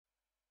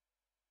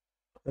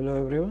Hello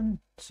everyone.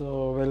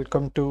 So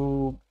welcome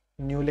to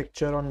new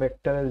lecture on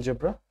vector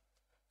algebra.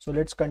 So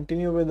let's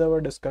continue with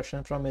our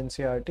discussion from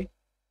NCERT.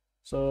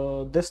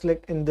 So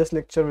in this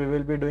lecture we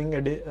will be doing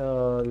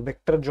a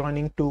vector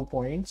joining 2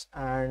 points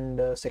and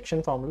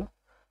section formula.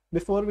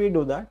 Before we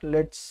do that,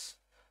 let's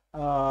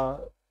uh,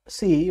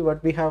 see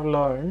what we have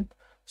learned.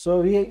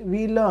 So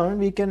we learned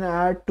we can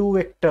add two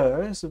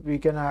vectors. We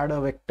can add a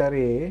vector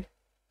A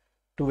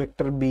to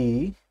vector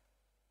B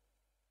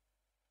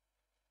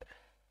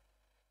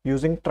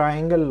using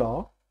triangle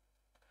law,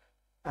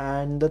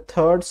 and the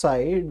third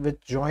side which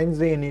joins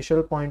the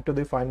initial point to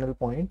the final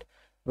point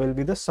will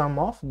be the sum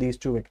of these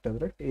two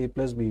vectors, right? A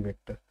plus B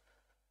vector.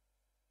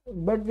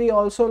 But we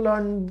also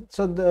learned,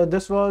 so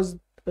this was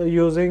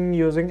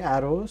using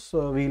arrows.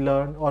 So we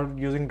learned, or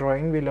using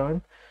drawing we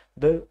learned,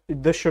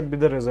 this should be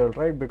the result,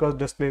 right? Because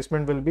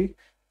displacement will be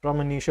from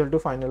initial to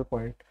final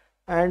point.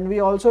 And we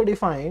also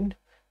defined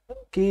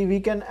we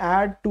can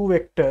add two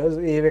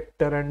vectors, A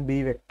vector and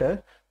B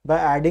vector, by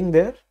adding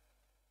their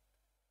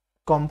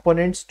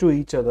components to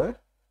each other.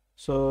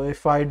 So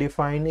if I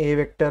define A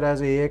vector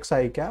as AX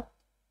I cap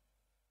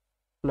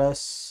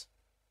plus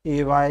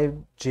AY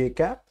j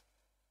cap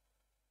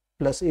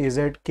plus AZ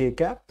k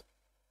cap,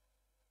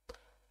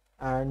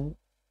 and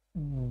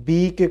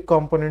B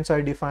components I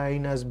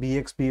define as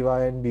BX,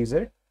 BY and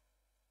BZ.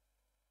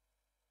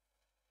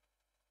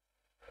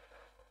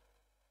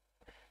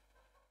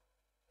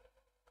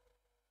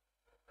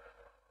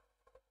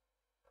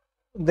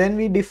 Then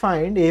we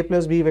defined A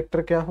plus B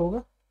vector क्या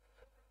होगा,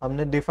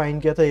 हमने define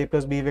किया था A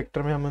plus B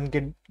vector में हम उनके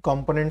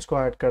components को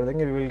add कर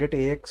देंगे. We will get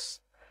AX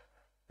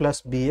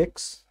plus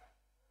BX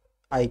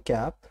I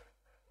cap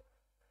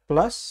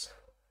plus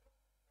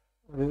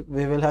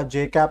we will have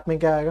J cap में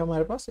क्या आएगा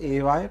हमारे पास,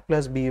 AY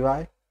plus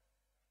BY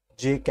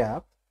J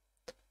cap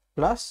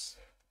plus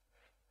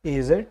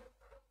AZ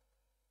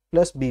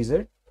plus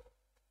BZ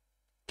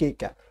K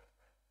cap.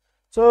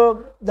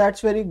 So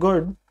that's very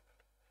good,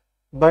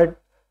 but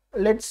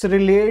let's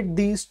relate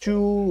these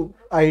two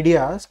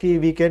ideas कि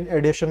we can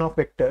addition of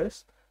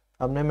vectors.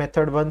 हमने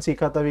method 1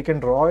 सीखा था we can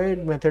draw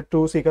it, method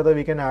 2 सीखा था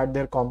we can add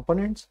their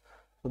components.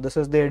 So this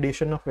is the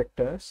addition of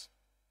vectors.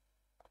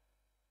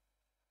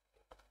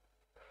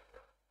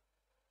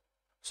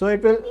 So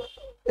it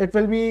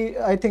will be,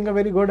 I think, a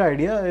very good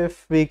idea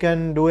if we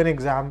can do an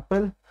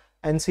example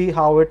and see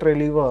how it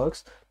really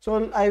works.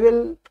 So I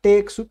will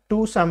take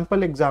two sample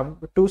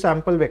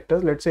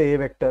vectors. Let's say A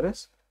vector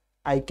is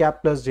I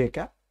cap plus J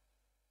cap,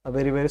 a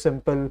very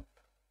simple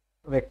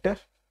vector.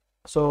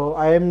 So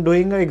I am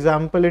doing an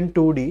example in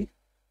 2D.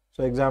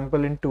 So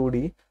example in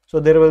 2D. So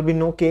there will be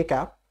no K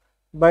cap,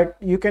 but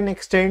you can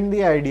extend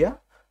the idea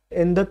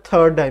in the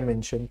third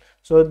dimension.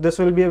 So this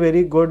will be a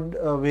very good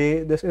way.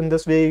 In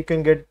this way you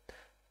can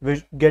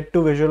get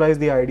to visualize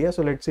the idea.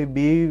 So let's say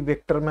B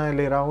vector मैं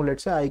ले रहा हूँ,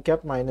 let's say I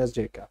cap minus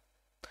J cap.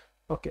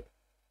 Okay.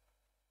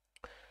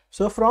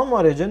 So from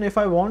origin, if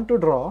I want to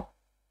draw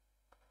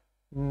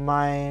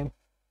my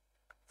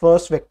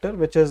first vector,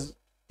 which is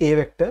A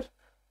vector,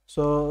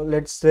 so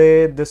let's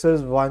say this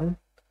is 1,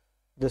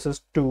 this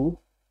is 2,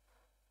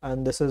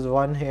 and this is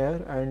 1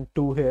 here and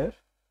 2 here.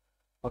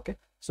 Okay.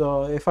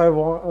 So if I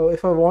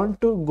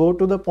want to go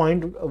to the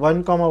point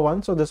 1 comma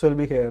 1, so this will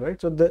be here,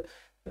 right? So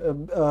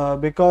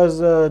because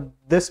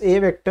this A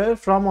vector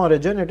from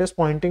origin, it is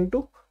pointing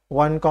to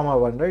 1 comma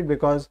 1, right?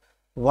 Because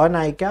 1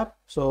 I cap,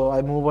 so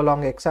I move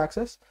along x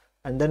axis,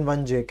 and then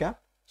 1 j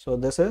cap. So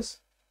this is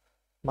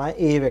my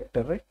A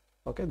vector, right?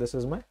 Okay, this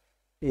is my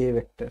A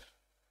vector,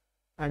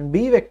 and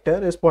B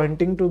vector is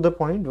pointing to the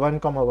point 1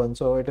 comma 1.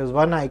 So it is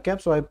 1 I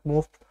cap, so I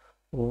moved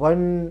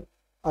 1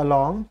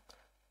 along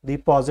the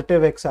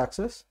positive x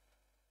axis,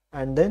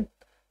 and then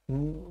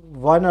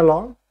 1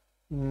 along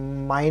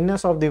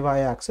minus of the y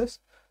axis.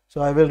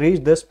 So I will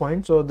reach this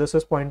point. So this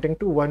is pointing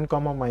to 1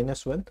 comma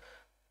minus 1.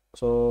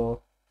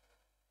 So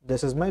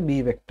this is my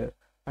B vector,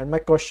 and my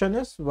question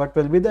is what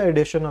will be the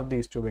addition of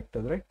these two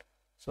vectors, right?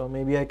 So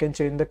maybe I can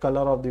change the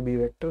color of the B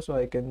vector, so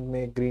I can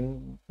make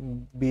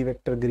B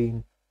vector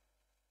green.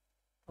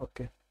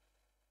 Okay.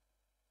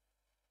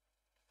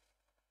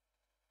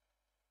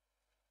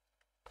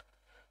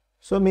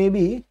 So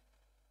maybe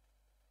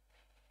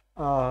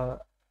I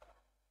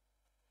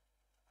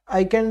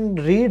can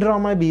redraw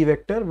my B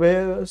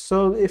vector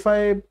so if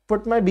I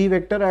put my B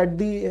vector at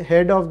the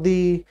head of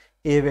the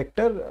A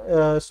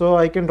vector, so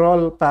I can draw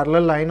a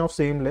parallel line of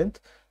same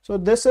length. So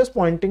this is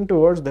pointing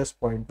towards this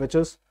point, which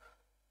is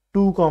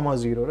 2 comma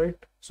 0,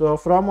 right? So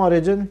from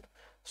origin,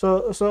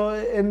 so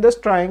in this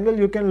triangle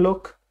you can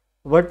look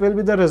what will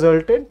be the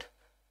resultant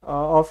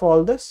of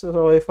all this.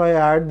 So if I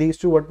add these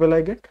two, what will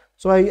I get?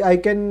 So I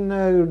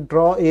can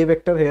draw A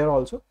vector here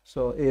also,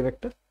 so A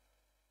vector.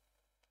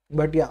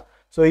 But yeah,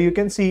 so you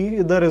can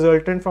see the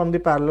resultant from the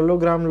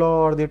parallelogram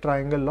law or the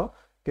triangle law.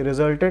 The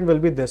resultant will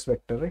be this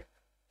vector, right?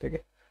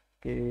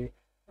 Okay.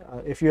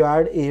 If you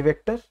add A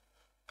vector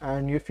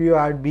and if you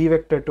add B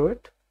vector to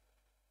it,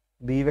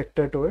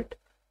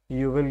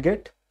 you will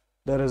get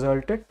the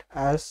resultant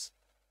as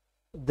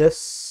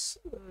this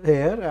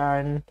here.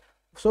 And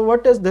so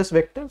what is this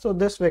vector? So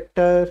this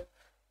vector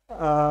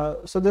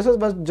So this is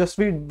just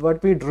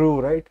what we drew,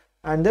 right?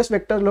 And this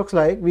vector looks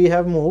like we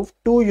have moved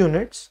 2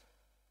 units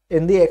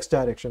in the x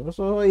direction.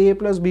 So a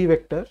plus b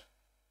vector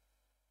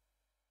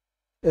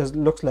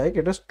looks like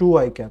it is 2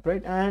 I cap,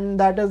 right? And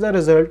that is the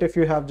result if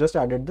you have just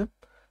added them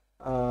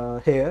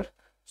here.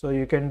 So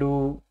you can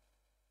do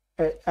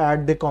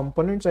add the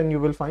components and you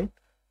will find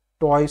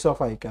twice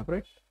of I cap,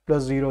 right?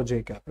 Plus 0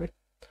 j cap, right?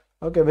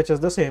 Okay, which is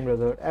the same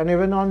result. And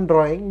even on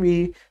drawing,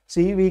 we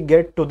see we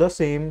get to the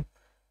same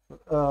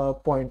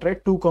point,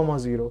 right? 2 comma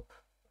 0.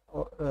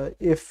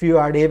 If you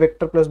add a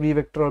vector plus b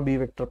vector or b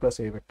vector plus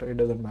a vector, it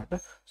doesn't matter.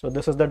 So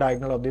this is the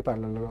diagonal of the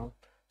parallelogram.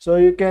 So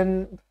you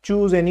can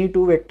choose any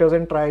 2 vectors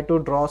and try to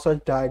draw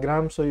such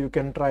diagrams. So you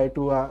can try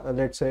to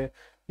let's say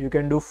you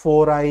can do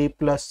 4i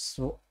plus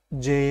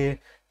j,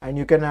 and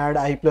you can add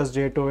I plus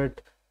j to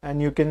it,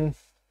 and you can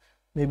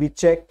maybe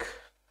check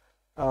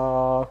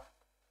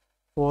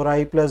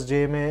 4i plus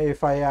j may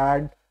if I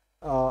add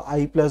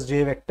I plus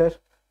j vector,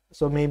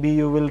 so maybe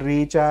you will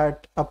reach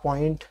at a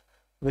point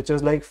which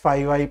is like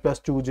 5i plus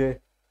 2j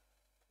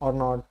or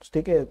not.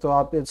 ठीक है, तो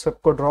आप इस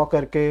सबको draw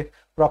करके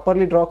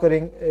properly draw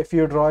करेंगे. If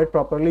you draw it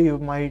properly, you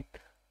might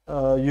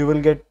you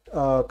will get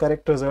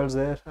correct results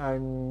there,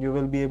 and you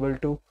will be able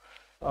to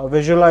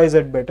visualize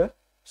it better.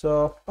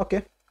 So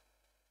okay.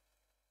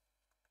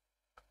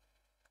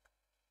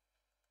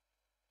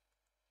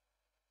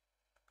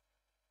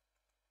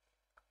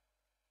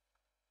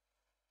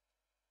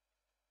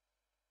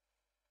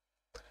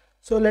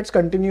 So let's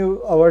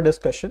continue our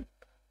discussion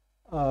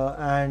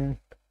and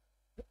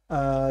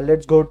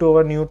let's go to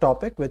our new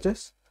topic, which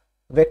is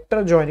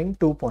vector joining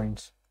 2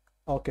 points.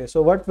 Okay,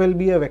 so what will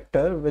be a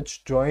vector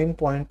which join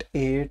point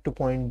A to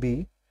point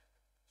B?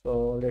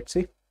 So let's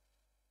see.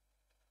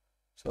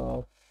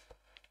 So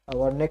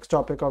our next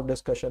topic of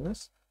discussion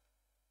is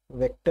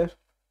vector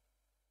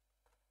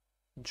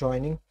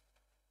joining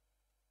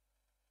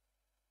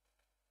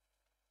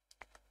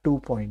 2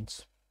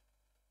 points.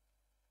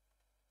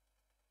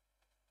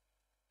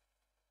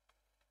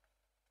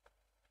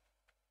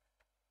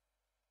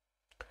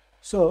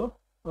 So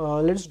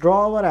let's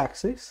draw our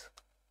axis,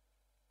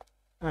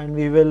 and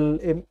we will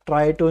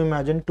try to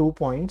imagine 2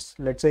 points,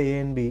 let's say A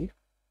and B.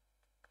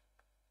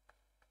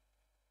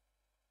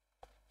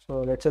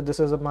 So let's say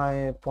this is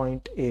my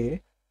point A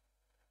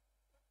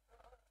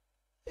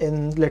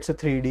in, let's say,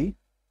 3D.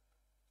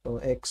 So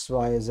X,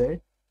 Y, Z.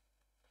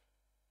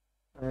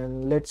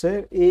 And let's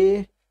say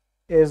A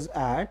is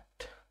at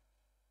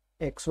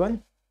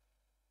X1,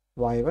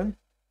 Y1,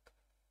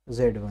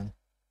 Z1.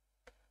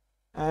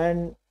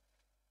 And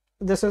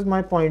this is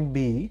my point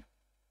B.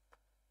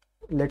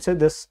 Let's say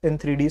this in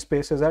 3D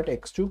space is at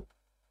X2,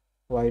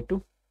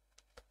 Y2,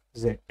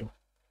 Z2.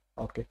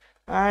 Okay.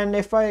 And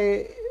if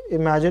I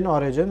imagine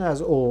origin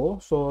as O,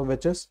 so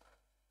which is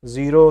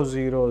 0,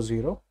 0,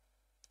 0.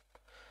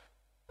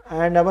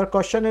 And our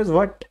question is,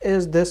 what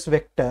is this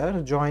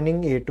vector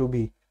joining A to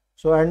B?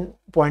 So, and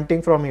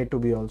pointing from A to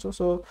B also.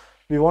 So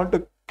we want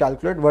to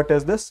calculate what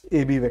is this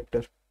AB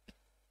vector.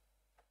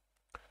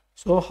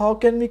 So how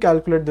can we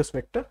calculate this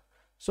vector?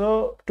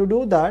 So to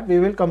do that, we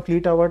will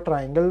complete our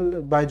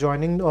triangle by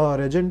joining the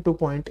origin to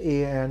point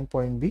A and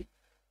point B.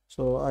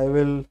 So I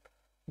will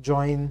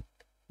join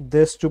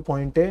this to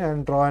point A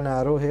and draw an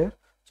arrow here.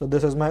 So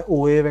this is my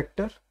OA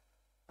vector,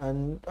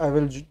 and I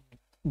will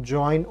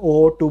join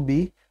O to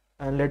B,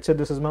 and let's say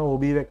this is my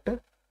OB vector.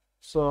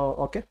 So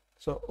okay,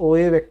 so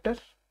OA vector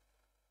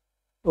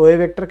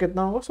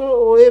कितना होगा? So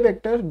OA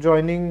vector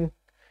joining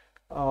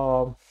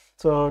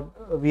so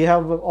we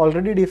have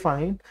already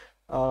defined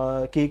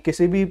कि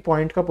किसी भी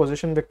point का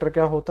position vector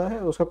क्या होता है,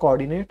 उसका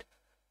coordinate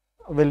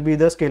will be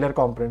the scalar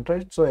component,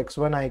 right? So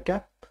x1 I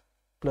cap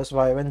plus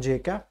y1 j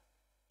cap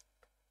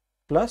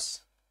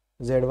plus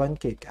z1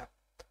 k cap.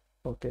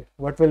 Okay,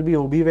 what will be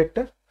OB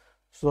vector?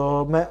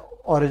 So मैं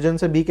origin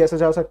से B कैसे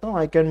जा सकता हूँ?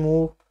 I can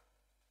move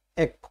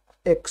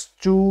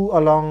x2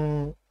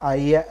 along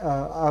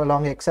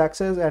along x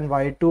axis and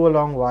y2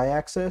 along y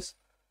axis,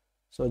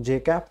 so j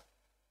cap,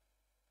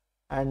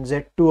 and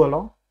z2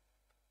 along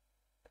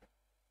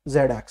z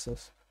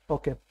axis.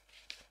 Okay,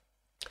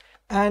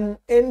 and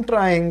in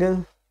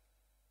triangle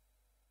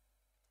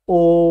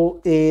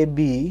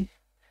OAB,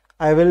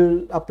 I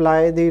will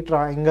apply the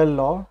triangle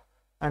law,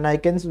 and I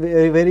can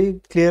very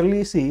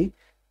clearly see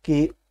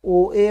कि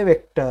OA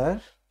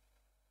vector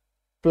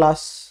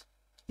plus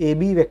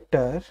AB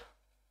vector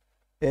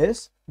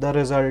is the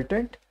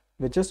resultant,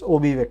 which is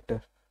OB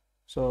vector.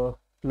 So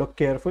look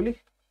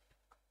carefully.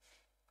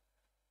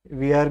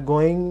 We are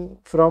going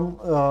from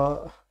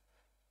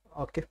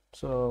okay,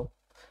 so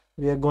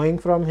we are going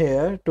from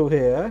here to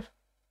here,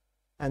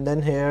 and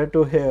then here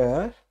to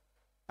here,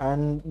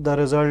 and the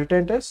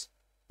resultant is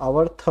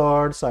our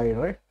third side,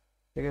 right?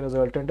 Okay,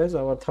 resultant is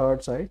our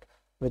third side,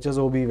 which is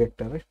OB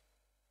vector, right?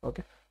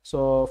 Okay,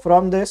 so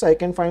from this I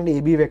can find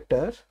AB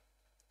vector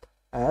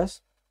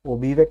as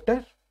OB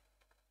vector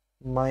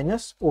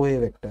minus OA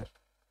vector,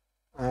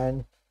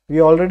 and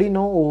we already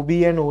know OB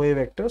and OA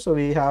vector, so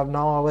we have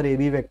now our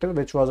AB vector,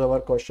 which was our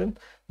question.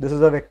 This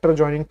is a vector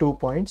joining 2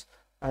 points,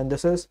 and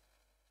this is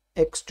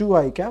x2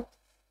 I cap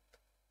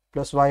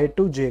plus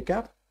y2 j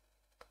cap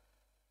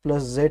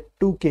plus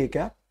z2 k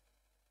cap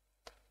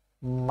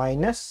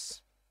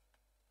minus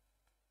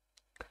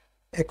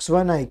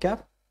x1 I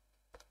cap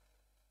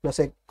plus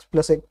x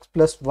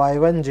plus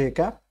y1 j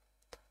cap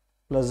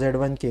plus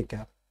z1 k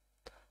cap.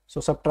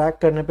 So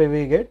subtract करने पे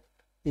we get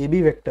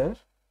AB vector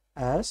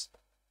as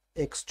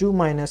x2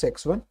 minus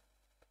x1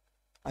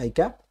 I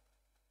cap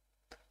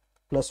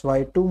plus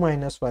y2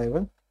 minus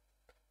y1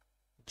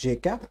 j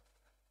cap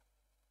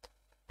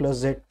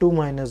plus z2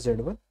 minus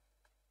z1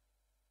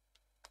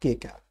 k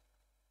cap.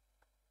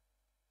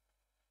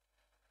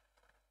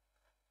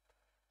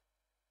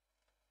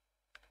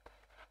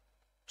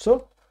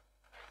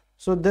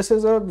 So this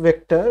is a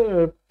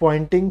vector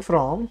pointing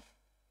from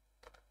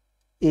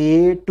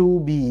A to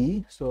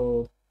B.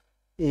 So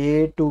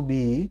A to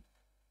B,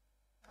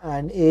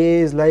 and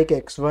A is like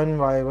x1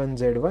 y1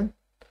 z1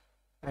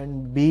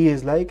 and B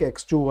is like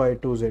x2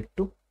 y2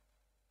 z2,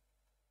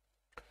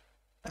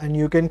 and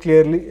you can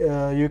clearly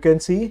you can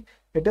see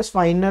it is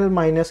final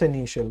minus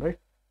initial, right?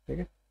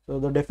 Okay, so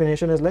the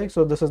definition is like,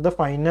 so this is the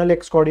final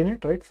x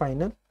coordinate, right?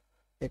 Final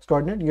x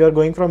coordinate, you are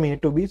going from A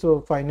to B,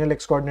 so final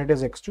x coordinate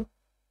is x2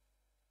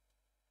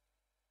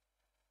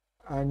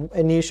 and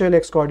initial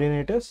x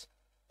coordinate is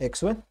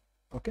x1.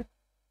 Okay,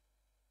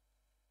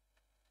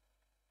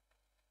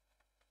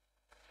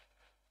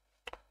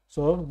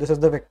 so this is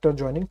the vector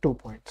joining 2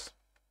 points.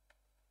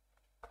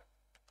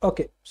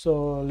 Okay,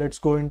 so let's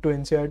go into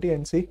NCERT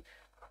and see.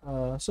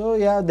 So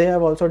yeah, they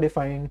have also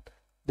defined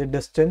the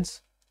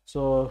distance.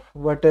 So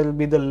what will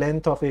be the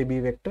length of AB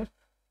vector?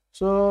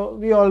 So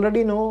we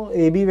already know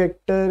AB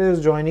vector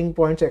is joining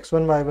points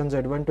x1 y1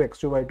 z1 to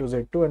x2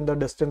 y2 z2, and the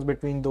distance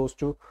between those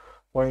 2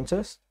 points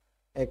is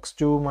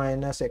x2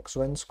 minus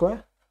x1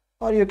 square,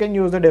 or you can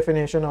use the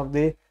definition of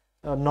the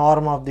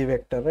norm of the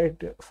vector,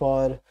 right?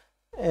 For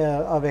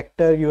a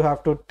vector you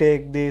have to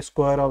take the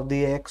square of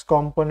the x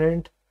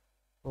component,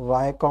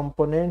 y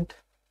component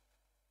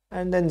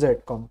and then z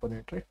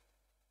component, right?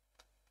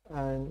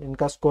 And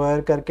इनका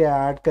square करके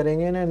add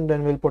करेंगे and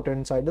then we'll put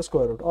inside the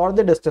square root or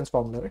the distance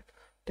formula, right?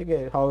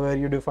 Okay, however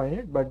you define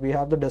it, but we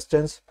have the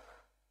distance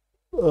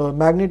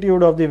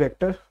magnitude of the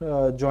vector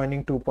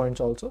joining 2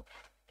 points also.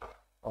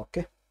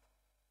 Okay,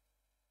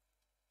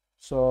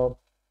 so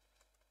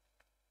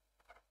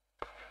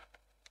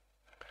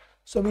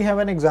we have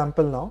an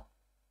example now.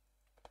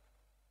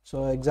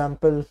 So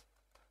example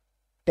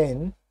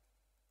 10.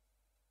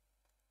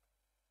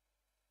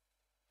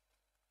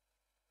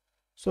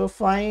 So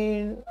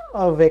find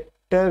a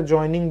vector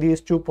joining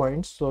these 2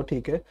 points. So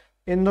ठीक है,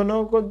 इन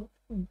दोनों को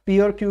P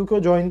और Q को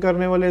join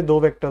करने वाले 2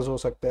 vectors हो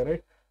सकते हैं,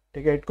 right?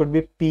 ठीक है, it could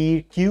be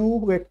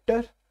PQ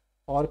vector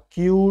और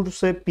Q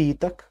से P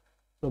तक.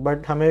 So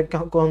but हमें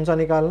कौन सा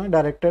निकालना है?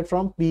 Directed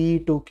from P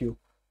to Q.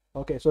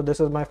 Okay, so this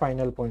is my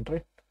final point,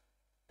 right?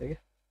 ठीक है,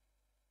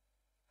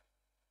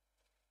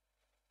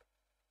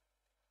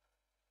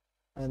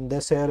 and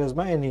this here is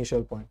my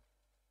initial point,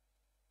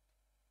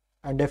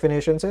 and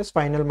definition says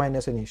final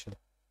minus initial.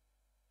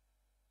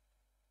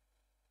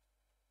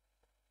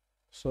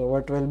 So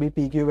what will be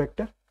PQ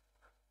vector?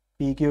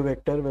 PQ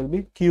vector will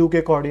be Q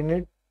के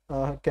coordinate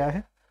क्या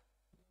है?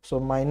 So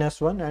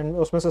 -1, and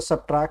उसमें से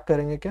subtract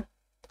करेंगे क्या?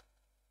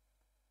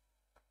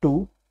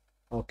 2,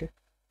 okay,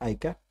 I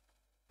cap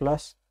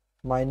plus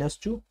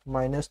 -2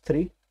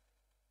 -3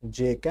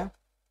 j cap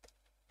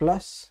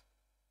plus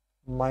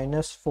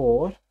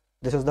 -4,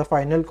 this is the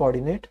final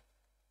coordinate,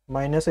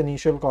 minus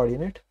initial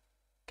coordinate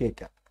k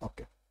cap.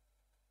 Okay,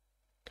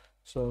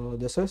 so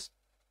this is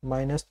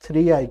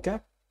 -3 I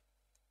cap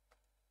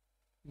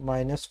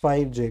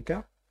 -5 j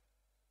cap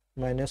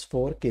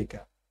 -4 k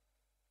cap.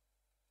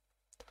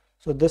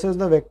 So this is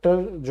the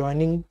vector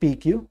joining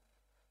PQ,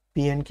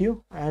 P and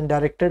Q, and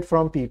directed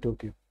from P to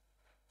Q.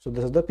 So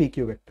this is the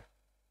PQ vector.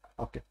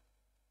 Okay,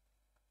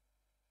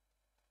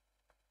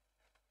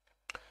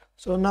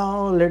 so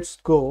now let's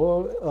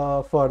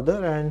go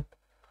further, and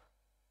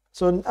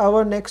so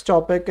our next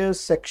topic is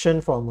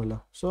section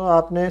formula. So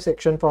आपने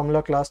section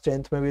formula class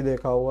 10th में भी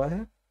देखा हुआ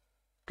है,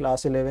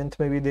 class 11th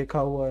में भी देखा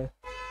हुआ है.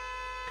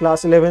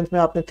 क्लास 11th में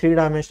आपने 3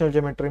 डायमेंशनल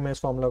ज्योमेट्री में इस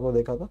फॉर्मूला को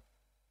देखा था.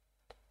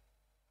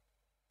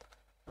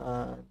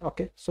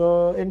 Okay,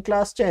 so in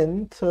class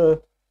 10th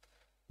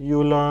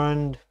you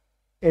learned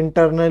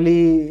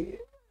internally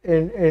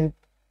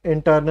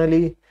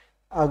internally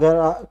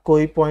अगर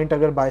कोई पॉइंट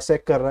अगर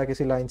बाइसेक्ट कर रहा है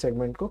किसी लाइन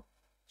सेगमेंट को,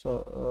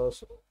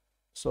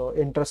 so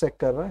intersect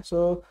कर रहा है,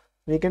 so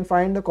we can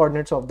find the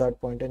coordinates of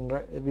that point, and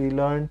we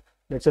learned,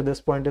 let's say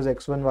this point is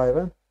x1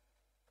 y1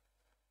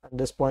 and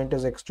this point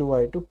is x2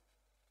 y2,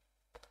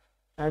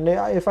 and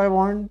if I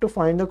want to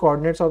find the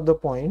coordinates of the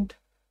point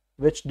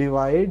which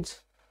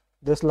divides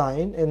this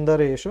line in the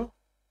ratio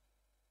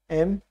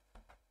m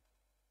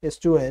is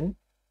to n,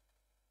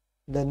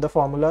 then the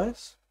formula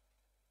is,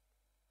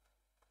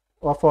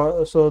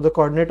 so the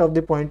coordinate of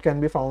the point can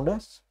be found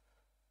as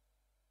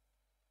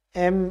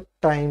m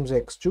times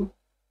x2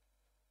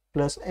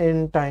 plus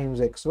n times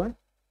x1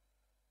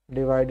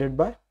 divided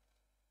by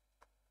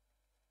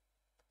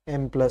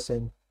m plus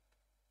n,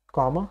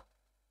 comma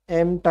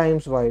m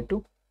times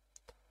y2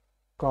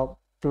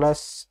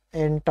 plus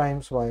n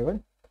times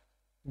y1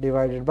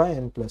 divided by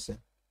m plus n.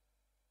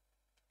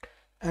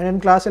 And in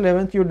class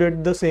 11th, you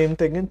did the same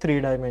thing in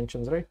 3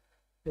 dimensions, right?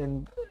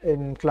 In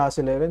class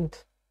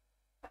 11th,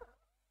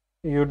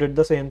 you did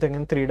the same thing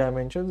in 3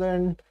 dimensions,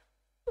 and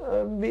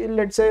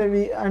let's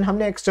say and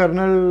हमने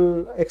external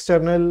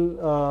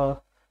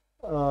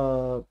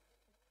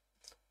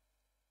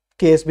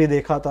case भी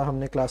देखा था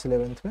हमने class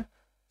 11th में.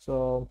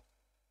 So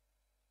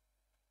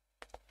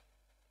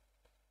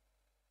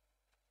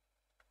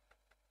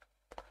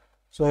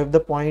if the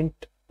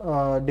point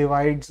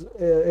divides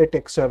it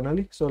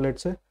externally, so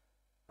let's say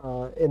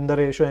in the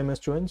ratio m is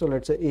to n, so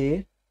let's say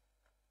a,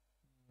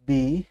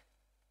 b,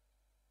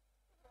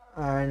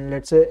 and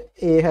let's say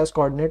a has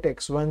coordinate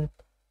x1,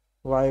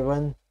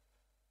 y1,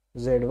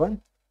 z1,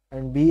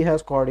 and b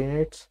has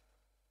coordinates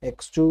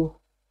x2,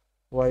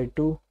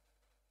 y2,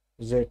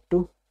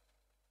 z2,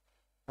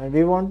 and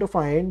we want to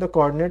find the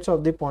coordinates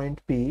of the point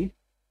P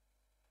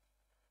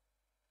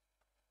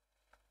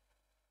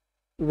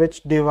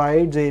which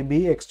divides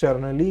AB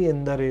externally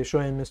in the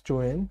ratio m is to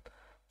n.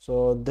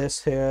 So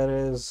this here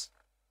is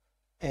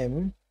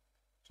m,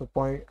 so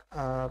point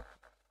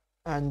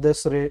and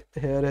this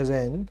here is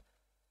n.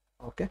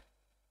 Okay,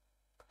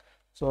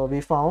 so we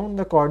found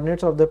the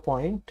coordinates of the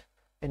point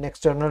in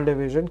external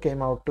division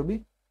came out to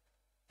be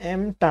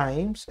m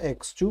times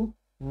x2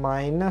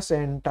 minus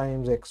n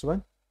times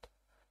x1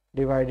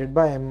 divided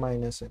by m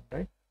minus n,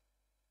 right,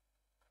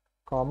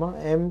 comma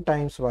m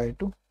times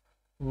y2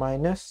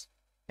 minus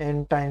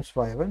n times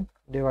y1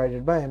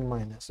 divided by m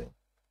minus n,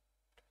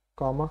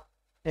 comma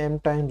m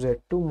times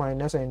z2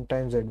 minus n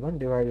times z1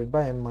 divided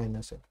by m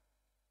minus n.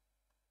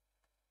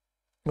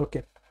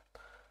 Okay,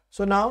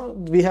 so now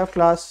we have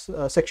class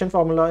section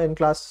formula in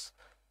class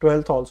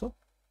 12th also.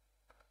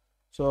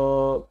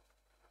 So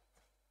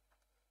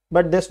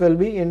but this will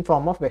be in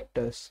form of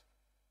vectors,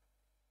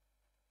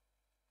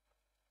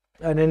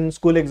 and in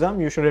school exam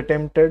you should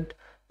attempt it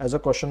as a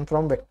question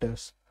from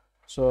vectors.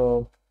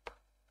 So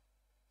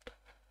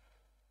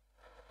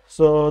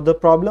the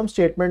problem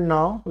statement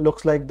now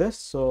looks like this.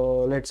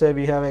 So let's say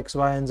we have x,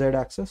 y, and z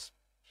axis.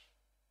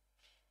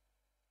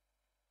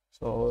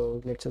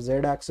 So let's say z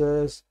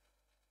axis,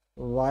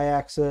 y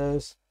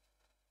axis,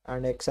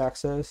 and x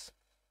axis.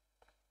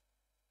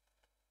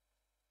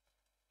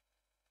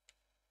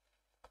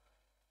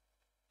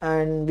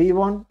 And we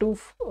want to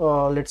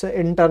let's say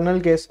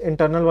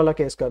internal wala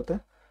case karte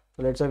hain.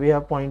 So let's say we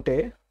have point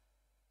A,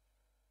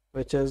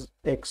 which is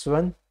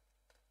x1,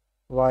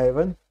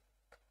 y1,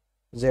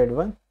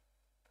 z1,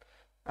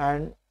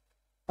 and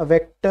a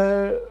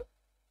vector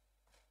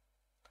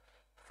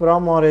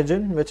from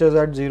origin which is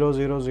at 0,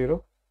 0,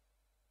 0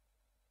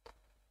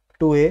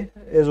 to A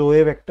is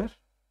OA vector,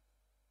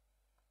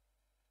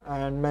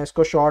 and मैं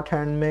इसको short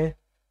hand में,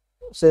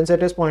 since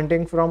it is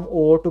pointing from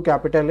O to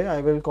capital A,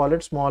 I will call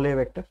it small a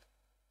vector.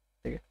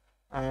 Okay,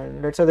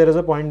 and let's say there is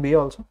a point B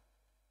also,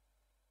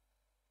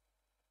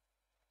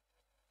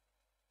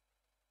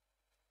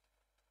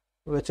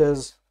 which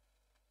is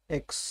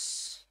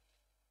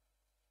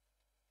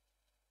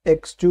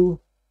x2,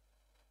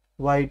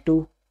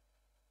 y2,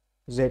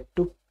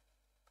 z2.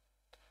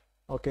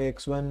 Okay,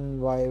 x1,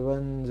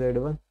 y1,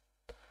 z1.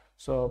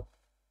 So,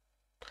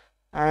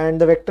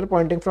 and the vector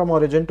pointing from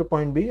origin to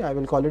point B, I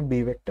will call it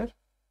B vector.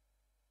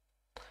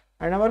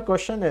 And our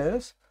question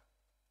is,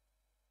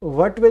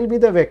 what will be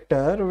the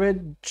vector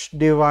which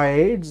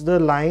divides the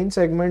line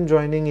segment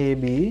joining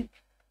AB,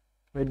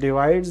 in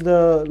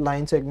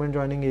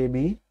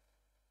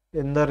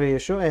the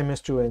ratio m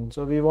is to n.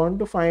 So we want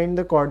to find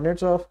the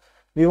coordinates of,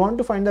 we want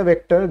to find the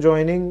vector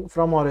joining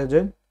from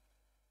origin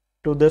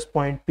to this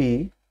point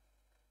P,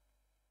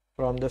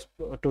 from this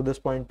to this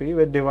point P,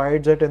 which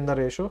divides it in the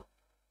ratio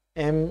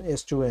m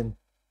is to n.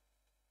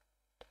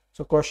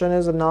 So question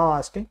is now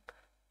asking,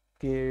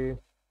 okay,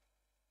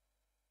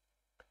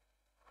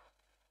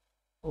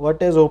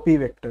 what is OP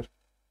vector?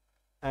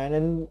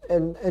 And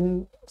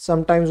in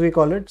sometimes we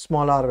call it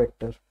small r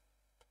vector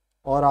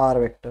or r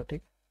vector.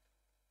 ठीक,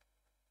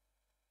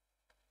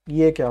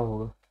 ये क्या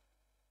होगा?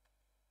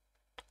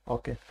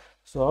 Okay,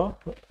 so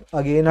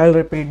again I'll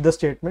repeat the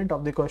statement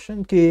of the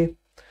question कि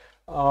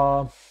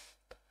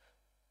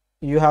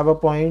you have a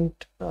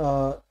point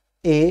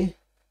A,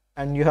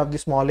 and you have the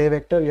small a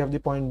vector, you have the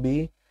point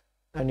B,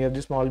 and you have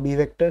the small b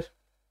vector,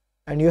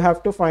 and you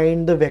have to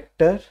find the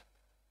vector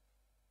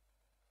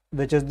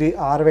which is the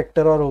r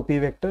vector or OP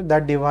vector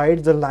that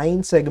divides the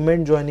line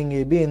segment joining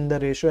AB in the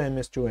ratio m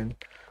is to n.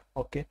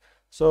 Okay,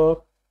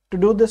 so to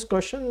do this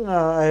question,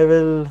 I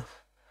will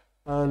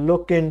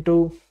look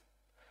into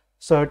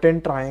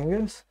certain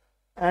triangles,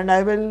 and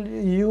I will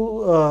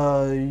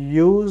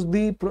use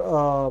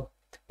the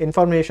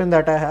information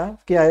that I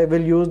have. I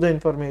will use the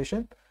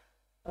information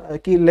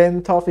कि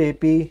length of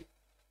AP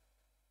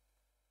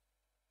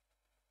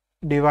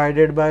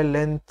divided by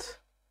length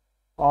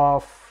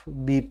of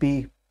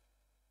BP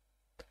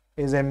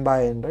is m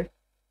by n, right?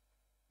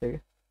 Okay,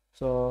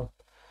 so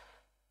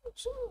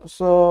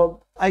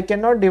So I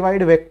cannot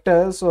divide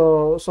vectors,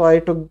 so I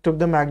took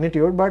the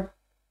magnitude,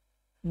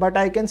 but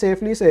I can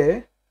safely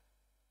say,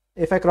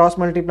 if I cross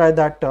multiply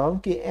that term,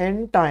 कि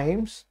n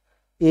times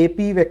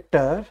AP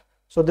vector,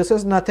 so this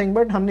is nothing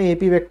but हमने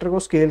AP vector को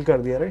scale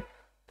कर दिया, right?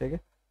 ठीक है,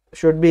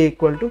 should be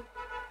equal to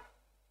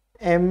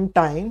m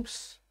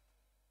times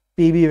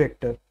PB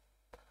vector.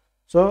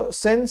 So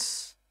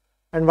since,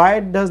 and why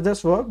does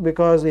this work?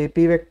 Because AP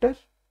vector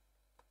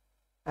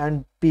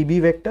and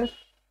PB vector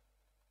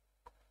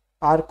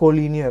are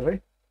collinear,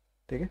 right?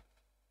 ठीक है,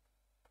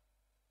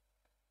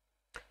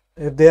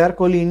 if they are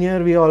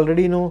collinear, we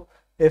already know,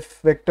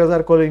 if vectors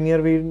are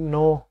collinear, we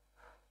know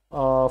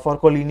for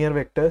collinear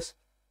vectors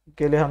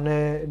के लिए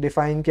हमने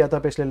define किया था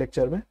पिछले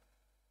lecture में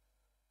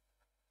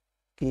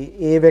कि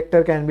A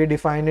vector can be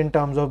defined in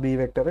terms of B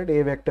vector, right?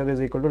 A vector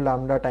is equal to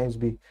lambda times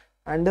B,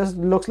 and this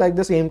looks like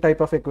the same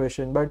type of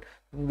equation, but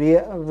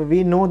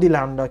we know the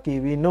lambda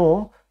कि we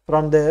know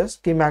from this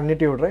कि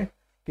magnitude, right?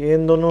 कि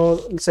इन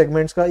दोनों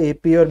segments का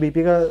AP और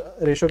BP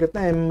का ratio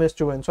कितना है,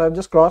 m:1, so I've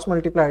just cross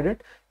multiplied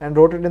it and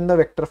wrote it in the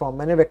vector form.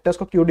 मैंने vectors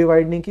को क्यों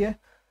divide नहीं किया,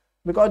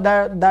 because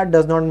that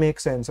does not make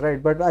sense,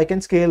 right? But I can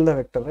scale the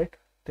vector, right?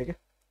 ठीक है,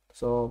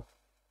 so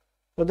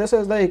this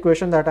is the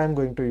equation that I'm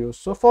going to use.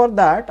 So for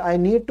that I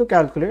need to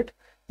calculate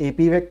AP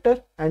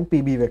vector and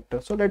PB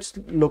vector. So let's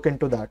look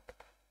into that.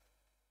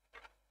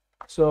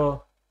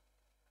 So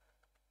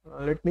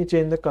let me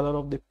change the color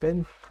of the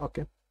pen.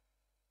 Okay,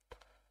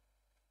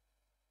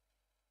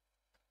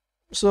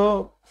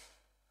 so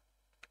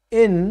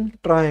in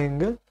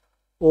triangle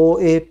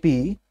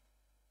OAP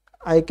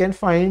I can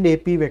find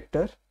AP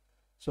vector.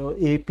 So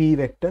AP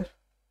vector,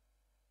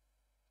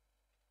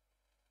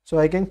 so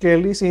I can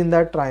clearly see in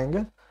that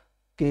triangle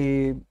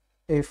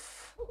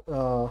if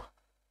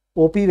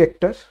OP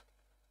vector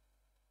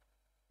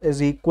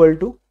is equal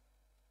to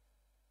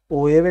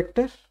OA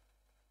vector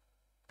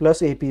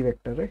plus AP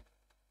vector, right?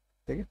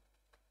 Okay,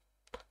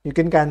 you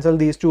can cancel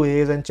these two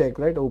A's and check,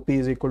 right? OP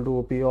is equal to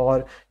OP,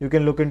 or you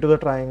can look into the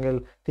triangle.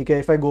 Okay,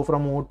 if I go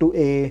from O to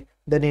A,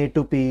 then A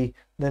to P,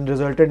 then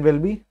resultant will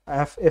be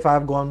if I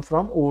have gone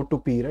from O to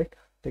P, right?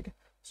 Okay,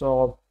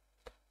 so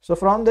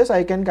from this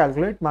I can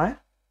calculate my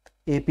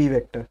AP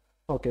vector.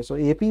 Okay, so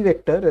AP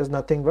vector is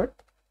nothing but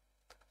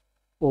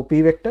OP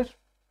vector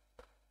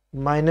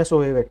minus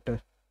OA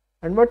vector.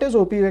 And what is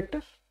OP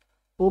vector?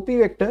 OP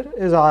vector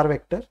is R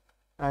vector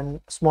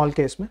and small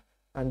case mein,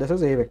 and this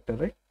is A vector,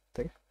 right?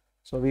 Okay,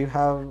 so we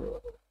have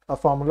a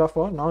formula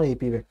for now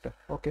AP vector.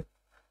 Okay,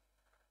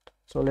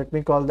 so let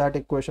me call that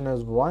equation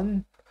as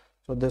 1.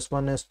 So this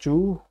one is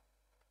 2,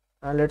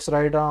 and let's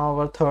write down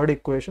our third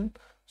equation.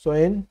 So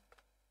in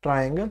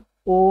triangle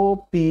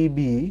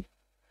OPB,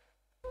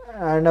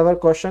 and our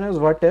question is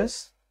what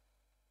is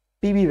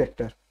PB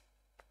vector.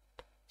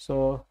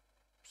 So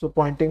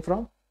pointing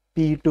from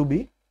P to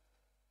B.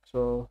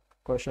 So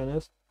question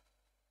is,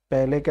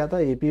 पहले क्या था,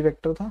 AP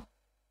vector था,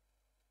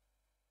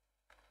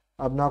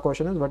 अब now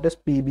question is what is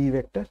PB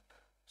vector.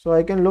 So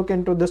I can look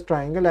into this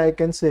triangle, I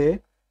can say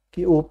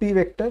कि OP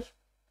vector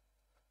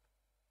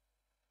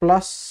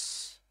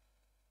plus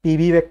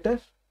PB vector,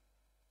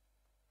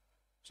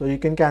 so you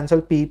can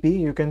cancel PP,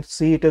 you can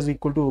see it is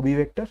equal to OB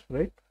vector,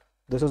 right?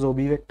 This is OB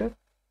vector.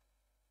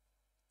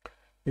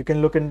 You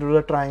can look into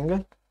the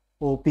triangle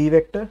OP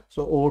vector,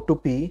 so O to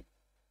P,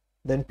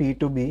 then P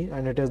to B,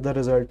 and it is the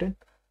resultant.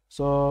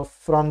 So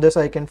from this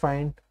I can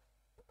find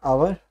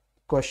our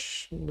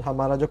question,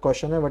 हमारा जो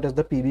question है, what is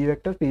the PB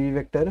vector? PB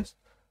vector is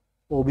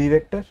OB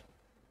vector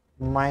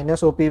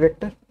minus OP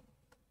vector,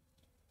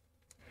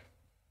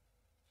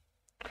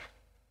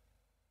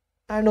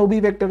 and OB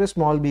vector is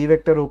small b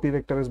vector, OP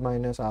vector is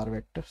minus R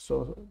vector.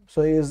 So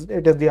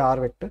it is the R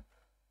vector.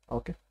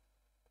 Okay,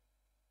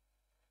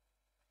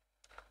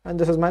 and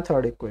this is my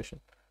third equation.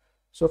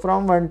 So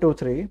from 1 to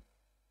 3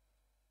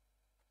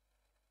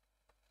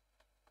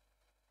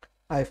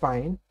 I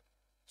find,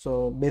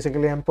 so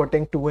basically I'm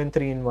putting 2 and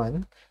 3 in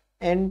 1,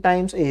 n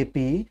times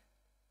AP,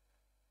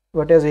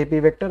 what is AP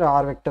vector?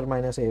 R vector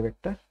minus A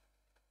vector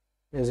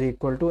is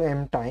equal to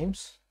m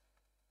times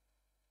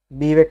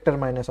B vector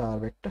minus R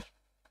vector.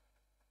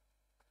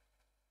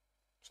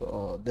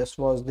 So this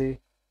was the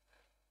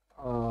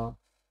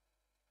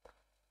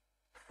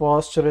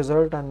first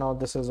result, and now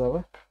this is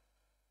our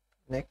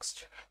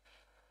next.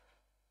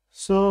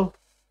 So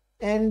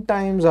n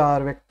times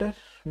R vector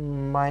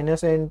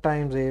minus n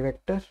times A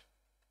vector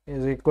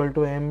is equal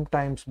to m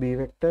times B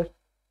vector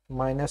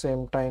minus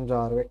m times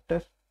R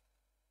vector,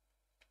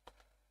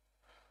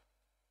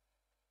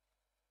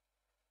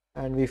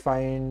 and we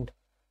find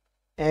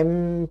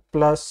m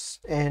plus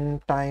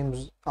n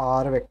times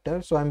R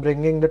vector. So I'm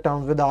bringing the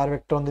terms with R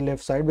vector on the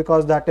left side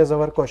because that is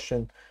our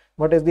question.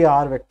 What is the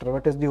R vector?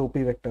 What is the OP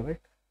vector, right?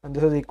 And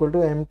this is equal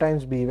to m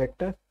times B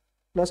vector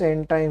plus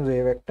n times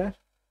A vector,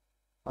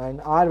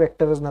 and R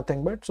vector is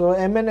nothing but, so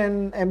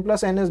m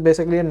plus n is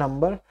basically a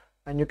number,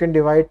 and you can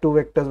divide two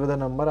vectors with a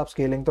number. आप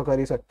scaling तो कर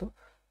ही सकते हो.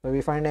 So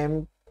we find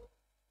m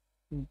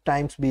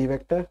times B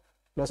vector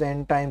plus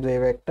n times A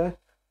vector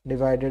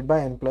divided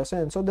by m plus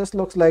n. So this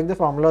looks like the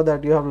formula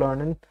that you have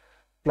learned in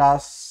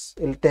class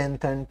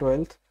 10th and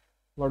 12th,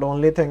 but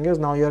only thing is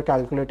now you're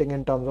calculating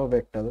in terms of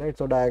vectors, right?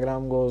 So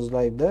diagram goes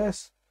like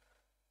this,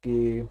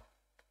 ki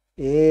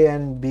A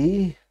and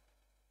B,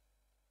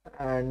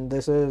 and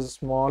this is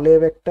small a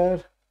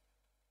vector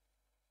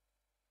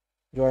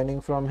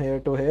joining from here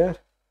to here,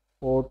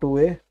 O to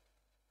A,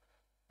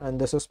 and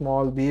this is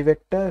small b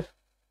vector,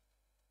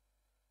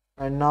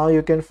 and now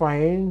you can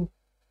find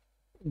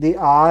the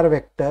R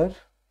vector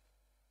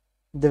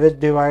which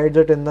divides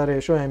it in the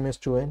ratio m is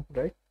to n,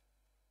 right?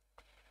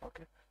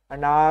 Okay,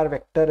 and R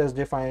vector is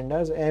defined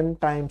as m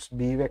times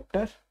b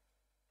vector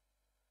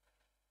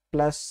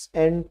plus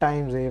n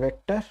times a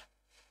vector.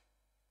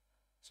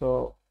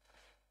 So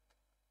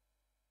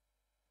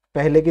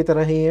पहले की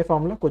तरह ही है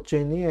formula, कुछ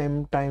change नहीं है,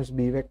 m times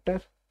b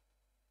vector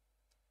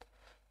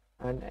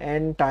and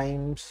n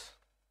times,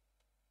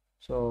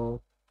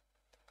 so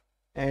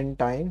n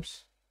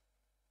times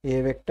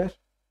a vector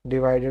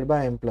divided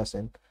by m plus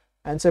n.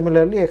 And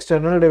similarly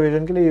external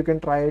division के लिए you can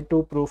try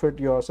to prove it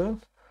yourself.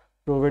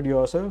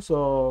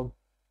 So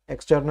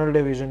external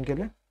division के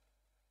लिए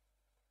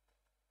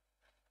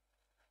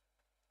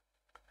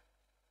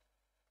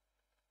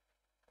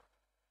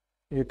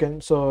you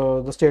can,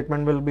 so the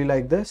statement will be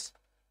like this,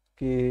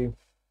 कि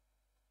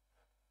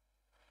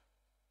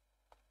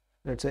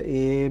let's say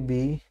a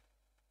b,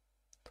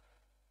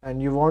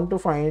 and you want to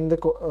find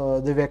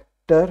the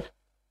vector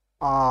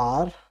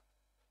r.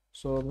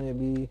 So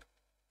maybe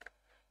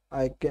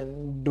I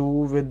can do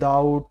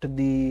without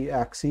the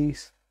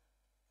axes.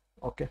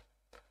 Okay,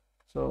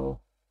 so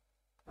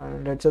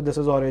and let's say this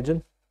is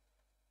origin,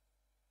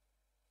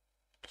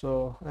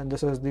 so and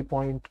this is the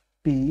point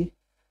P.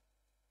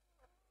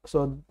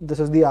 So this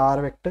is the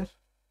r vector,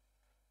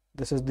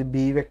 this is the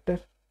b vector,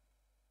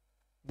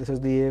 this is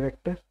the a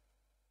vector,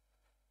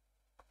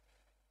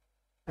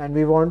 and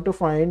we want to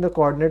find the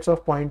coordinates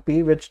of point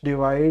P which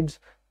divides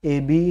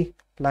AB,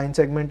 line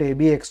segment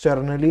AB,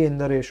 externally in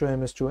the ratio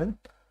m is to n.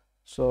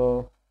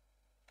 So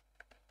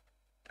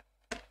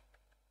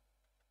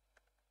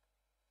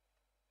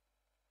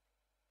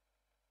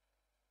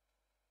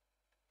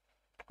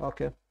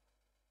okay,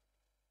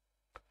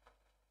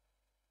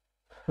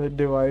 it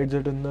divides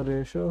it in the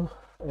ratio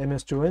m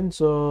is to n.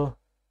 So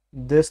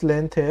this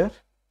length here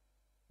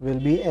will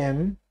be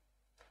m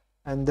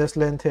and this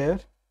length here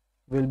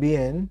will be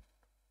n,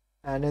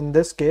 and in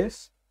this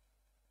case,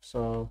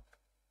 so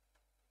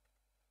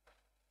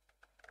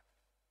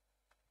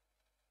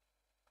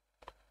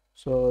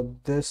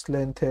this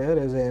length here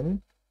is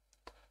m,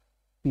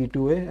 p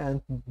to a,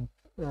 and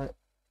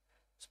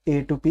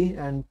a to p,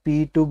 and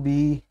p to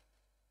b,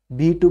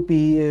 b to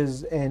p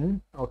is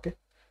n. Okay,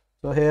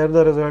 so here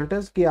the result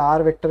is कि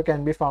r vector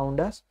can be found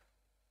as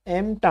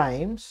m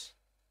times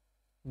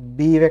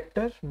b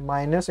vector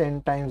minus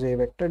n times a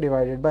vector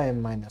divided by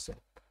m minus n.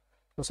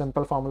 So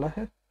simple formula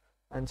है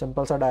and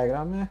simple सा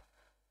diagram है,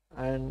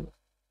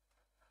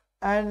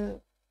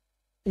 and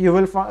you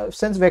will find,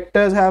 since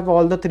vectors have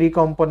all the three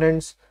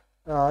components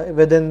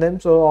within them,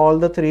 so all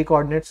the three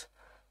coordinates,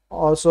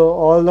 also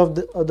all of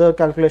the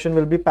calculation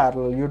will be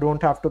parallel. You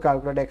don't have to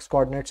calculate x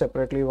coordinate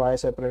separately, y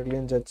separately,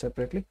 and z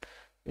separately.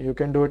 You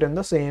can do it in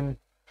the same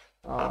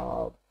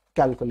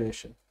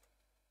calculation,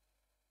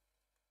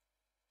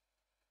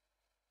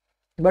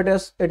 but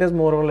yes, it is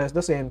more or less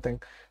the same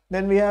thing.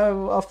 Then we have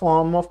a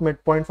form of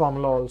midpoint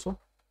formula also.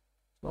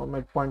 So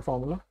midpoint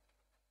formula,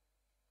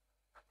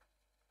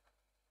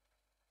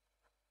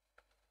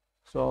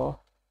 so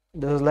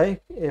this is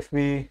like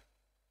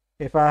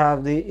if I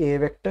have the a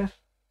vector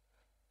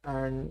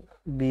and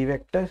b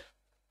vector,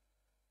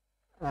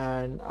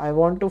 and I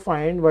want to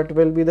find what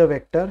will be the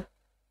vector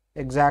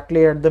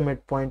exactly at the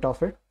midpoint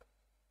of it.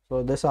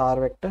 So this r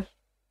vector,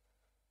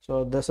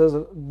 so this is,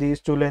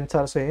 these two lengths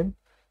are same,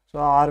 so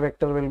r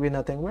vector will be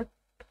nothing but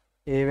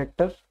a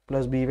vector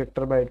plus b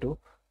vector by 2.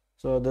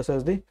 So this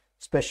is the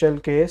special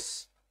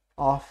case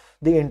of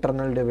the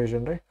internal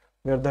division, right,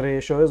 where the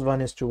ratio is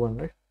 1 is to 1,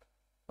 right?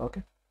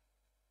 Okay,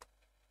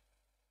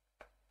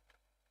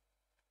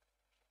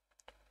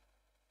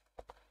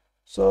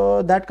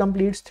 so that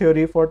completes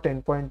theory for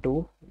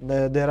 10.2.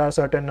 There are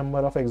certain number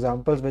of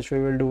examples which we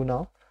will do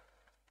now,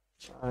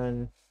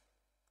 and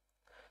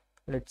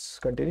let's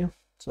continue.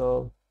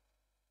 So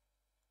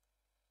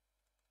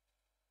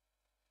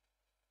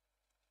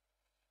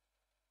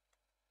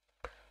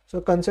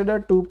consider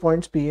 2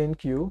 points P and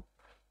Q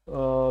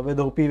with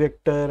OP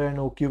vector and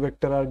OQ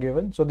vector are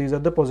given. So these are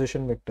the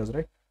position vectors,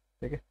 right?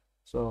 Okay,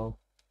 so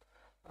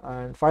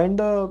and find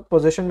the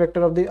position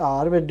vector of the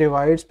R which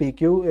divides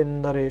PQ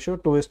in the ratio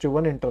 2 is to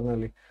 1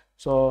 internally.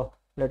 So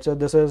let's say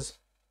this is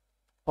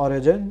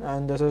origin,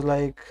 and this is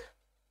like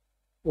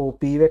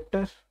OP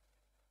vector,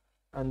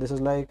 and this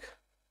is like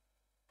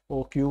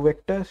OQ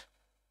vector,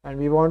 and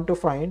we want to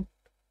find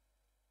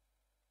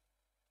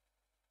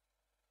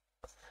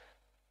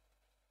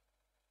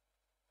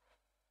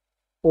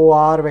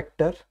OR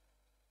vector.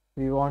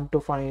 We want to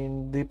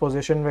find the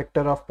position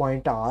vector of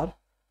point R,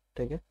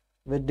 okay,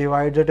 which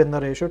divides it in the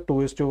ratio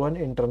 2 is to 1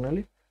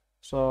 internally.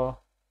 So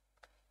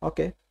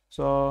okay,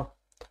 so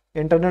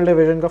internal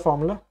division का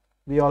formula,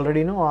 we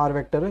already know R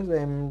vector is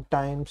m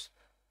times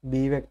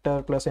b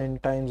vector plus n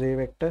times a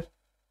vector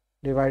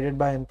divided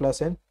by m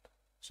plus n.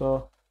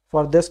 So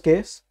for this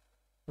case,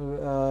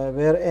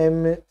 where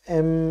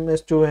m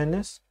is to n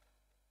is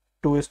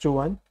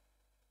 2:1,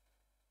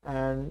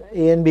 and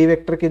a and b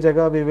vector की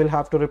जगह we will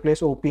have to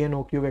replace OP and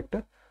OQ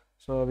vector.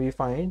 So we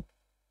find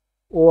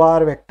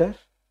OR vector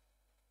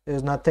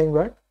is nothing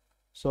but,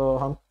 so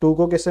हम 2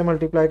 को किससे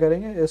multiply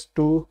करेंगे, is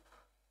 2,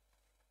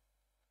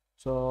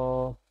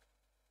 so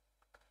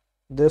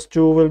this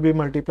 2 will be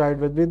multiplied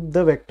with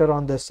the vector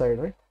on this side,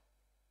 right?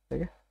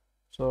 Okay,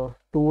 so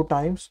 2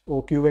 times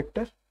OQ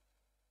vector,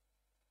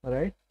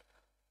 right,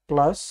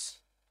 plus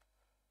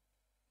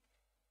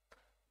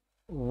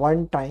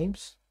 1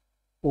 times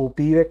OP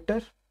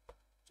vector.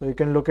 So you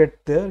can look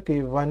at there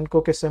कि 1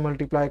 को किससे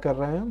multiply कर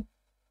रहे हैं हम,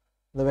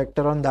 the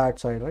vector on that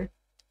side, right?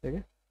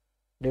 Okay,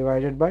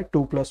 divided by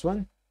 2 plus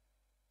 1.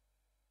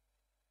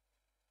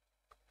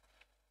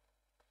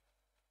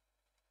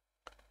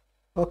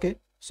 Okay,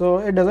 so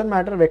it doesn't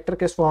matter vector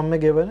किस form में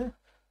given है.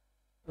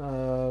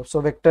 So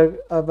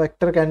a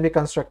vector can be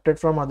constructed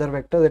from other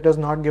vectors. It is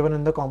not given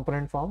in the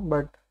component form,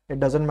 but it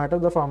doesn't matter,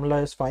 the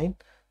formula is fine.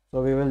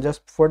 So we will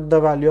just put the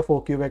value of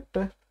OQ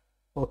vector.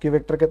 OQ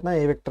vector कितना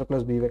है, a vector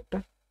plus b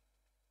vector,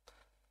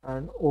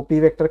 and OP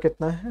vector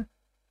कितना है,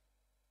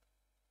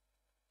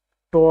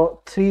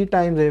 3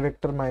 times a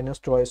vector minus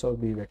twice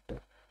of b vector,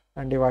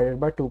 and divided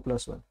by 2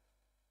 plus 1.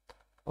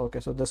 Okay,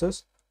 so this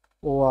is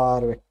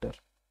OR vector.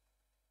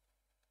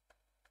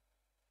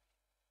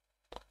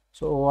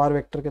 So OR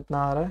vector कितना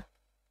आ रहा है,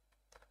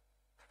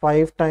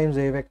 5 times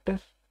a vector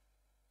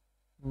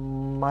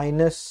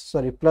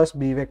plus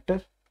b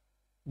vector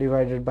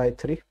divided by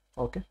 3.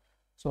 Okay,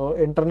 so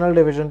internal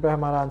division पे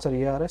हमारा answer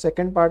ये आ रहा है.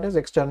 Second part is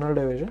external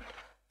division.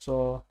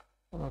 So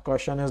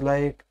question is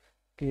like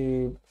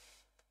कि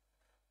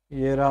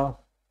ये रहा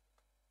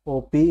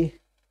OP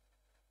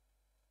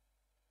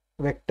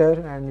vector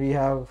and we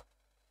have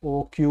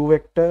OQ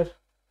vector,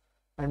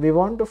 and we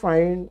want to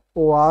find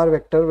OR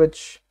vector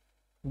which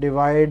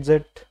divides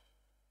it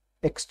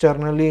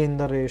externally in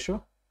the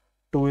ratio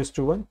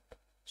 2:1.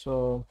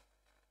 So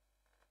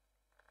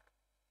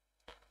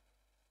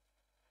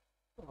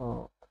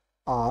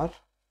R,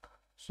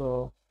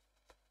 so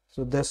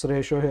this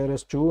ratio here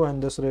is 2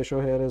 and this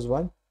ratio here is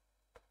 1.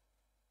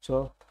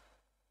 So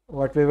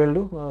what we will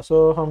do,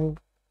 so हम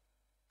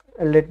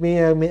let me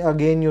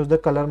again use the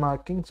color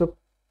marking. So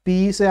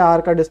P से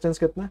R का distance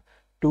कितना है,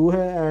 2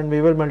 है, and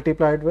we will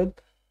multiply it with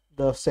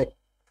the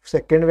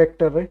second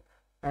vector, right?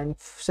 And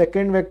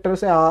second vector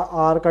से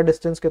R का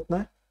distance कितना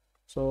है,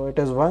 so it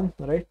is 1,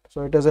 right?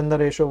 So it is in the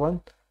ratio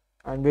 1,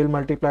 and we'll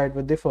multiply it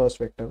with the first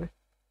vector, right?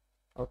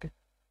 Okay,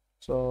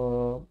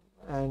 so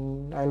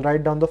and I'll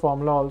write down the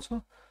formula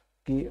also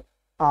कि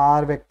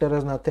R vector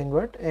is nothing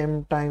but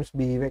m times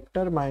b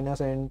vector minus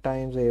n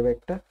times a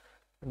vector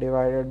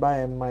divided by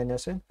m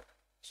minus n.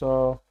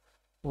 So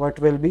what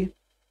will be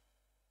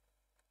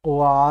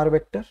OR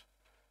vector?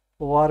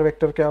 OR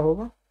vector क्या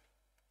होगा?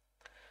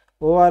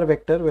 OR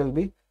vector will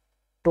be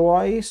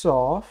twice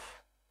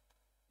of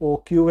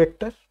OQ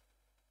vector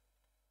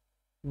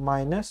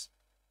minus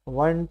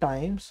 1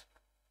 times,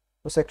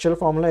 तो sexual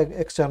formula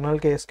external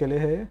case के लिए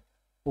है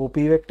OP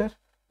vector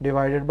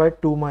divided by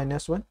 2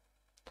 minus 1.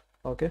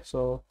 Okay,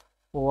 so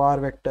OR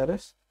vector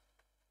is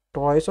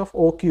twice of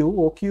OQ.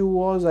 OQ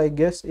was, I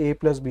guess, a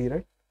plus b,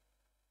 right?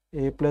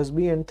 A plus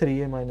b and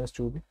 3a minus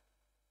 2b.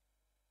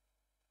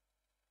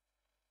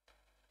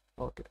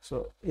 Okay,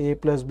 so a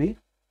plus b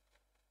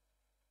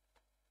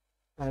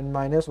and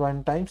minus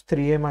 1 times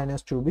 3a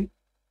minus 2b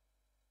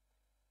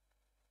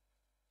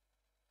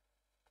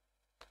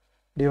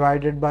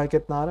divided by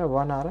कितना आ रहा है,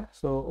 1 आ रहा है.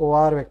 So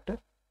OR vector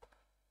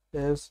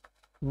is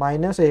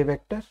minus a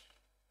vector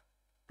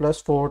plus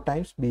 4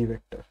 times b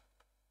vector.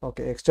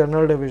 Okay,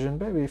 external division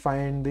पे we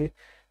find the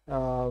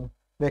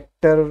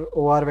vector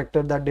OR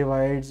vector that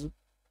divides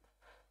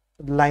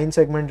line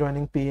segment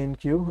joining P and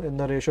Q in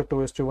the ratio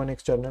 2:1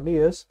 externally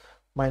is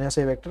minus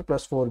a vector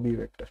plus 4b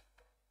vector.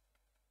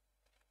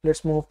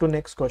 Let's move to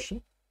next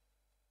question.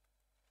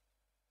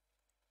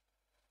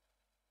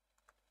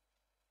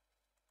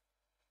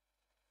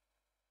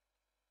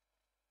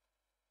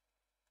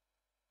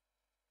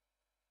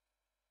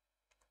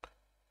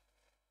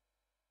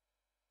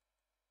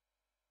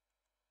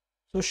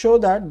 So show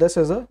that this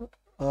is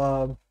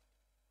a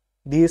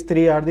these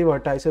three are the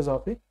vertices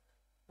of the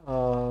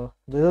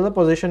these are the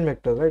position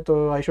vectors, right?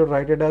 So I should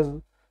write it as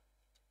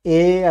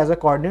a as a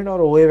coordinate,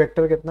 और OA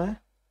vector कितना है,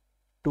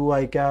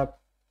 2i cap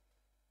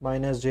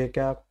minus j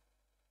cap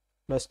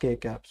plus k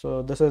cap.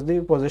 So this is the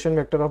position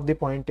vector of the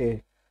point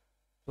A.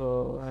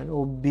 So and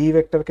OB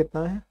vector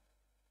कितना है,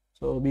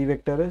 so OB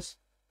vector is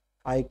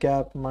I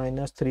cap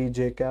minus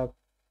 3j cap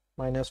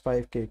minus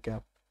 5k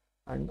cap,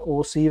 and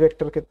OC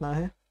vector कितना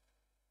है,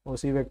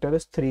 OC vector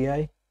is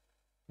 3i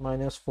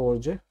minus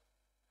 4j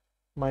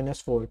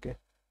minus 4k.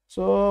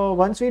 So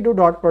once we do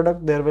dot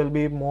product, there will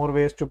be more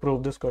ways to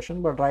prove this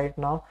question, but right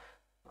now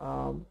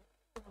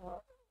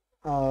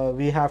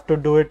we have to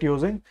do it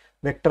using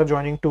vector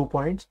joining 2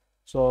 points.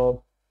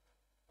 So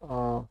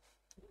uh,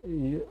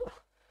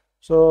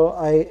 so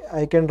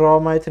I can draw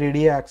my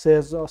 3D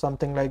axis or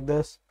something like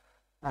this,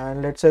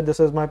 and let's say this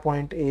is my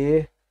point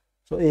A.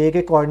 So A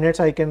के coordinates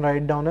I can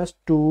write down as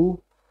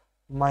 2,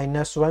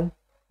 -1,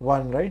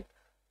 1, right?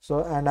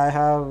 So and I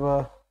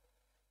have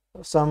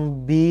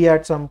some B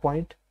at some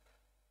point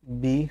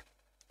B,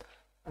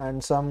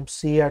 and some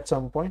C at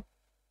some point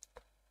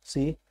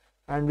C,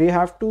 and we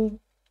have to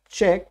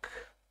check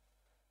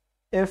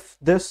if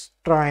this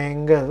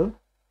triangle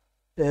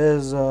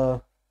is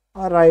a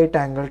right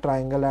angle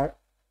triangle at,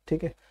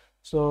 ठीक है.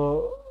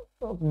 So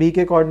B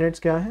के coordinates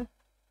क्या है?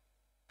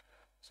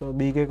 So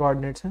B के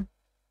coordinates हैं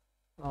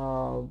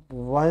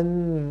 1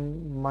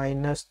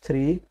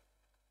 -3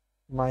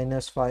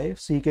 -5.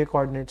 C के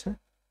coordinates हैं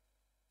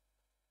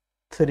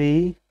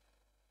 3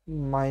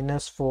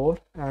 -4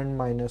 and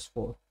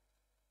 -4.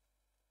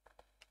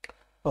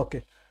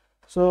 Okay.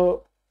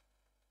 सो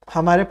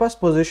हमारे पास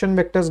पोजीशन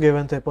वेक्टर्स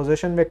गिवन थे.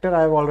 Position vector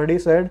I have already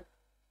said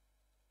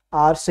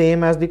are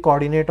same as the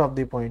coordinate of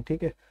the point.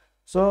 ठीक है.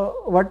 So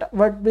what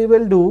we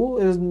will do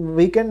is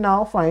we can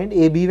now find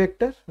A B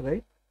vector,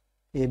 right.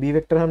 A B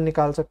vector हम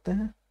निकाल सकते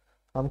हैं.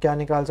 हम क्या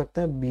निकाल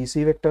सकते हैं? बी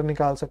सी वेक्टर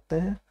निकाल सकते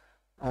हैं,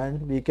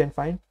 and we can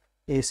find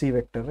A C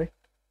vector, right.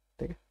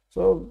 ठीक है.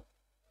 सो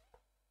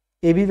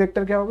ए बी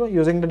वेक्टर क्या होगा?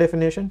 यूजिंग द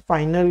डेफिनेशन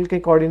फाइनल के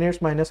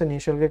कोऑर्डिनेट्स माइनस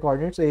इनिशियल के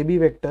coordinates. A B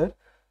vector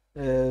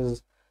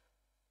is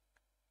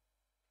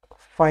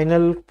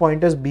final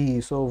point is B,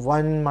 so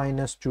 1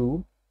 -2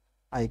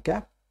 I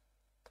cap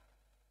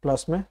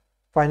plus में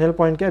final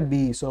point क्या है? B,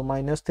 so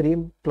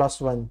 -3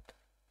 + 1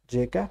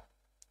 J cap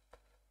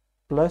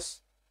plus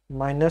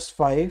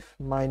 -5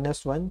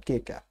 -1 K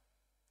cap.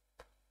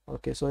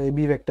 Okay, so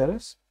AB vector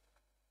is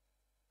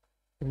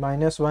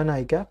 -1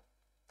 I cap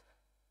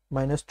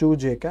 -2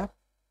 J cap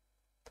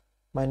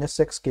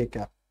 -6 K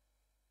cap.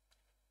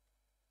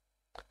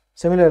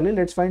 Similarly,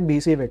 let's find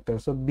BC vector.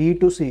 So B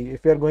to C,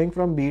 if you are going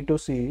from B to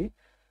C,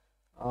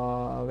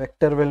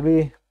 vector will be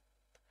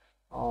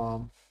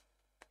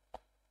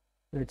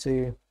let's say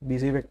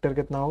BC vector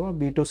कितना होगा?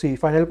 B to C,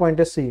 final point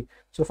is C,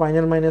 so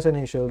final minus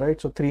initial, right?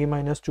 So 3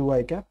 -2 I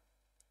cap,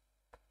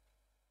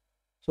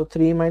 so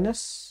 3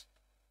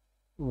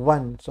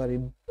 -1, sorry,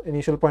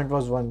 initial point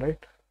was 1,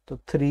 right? So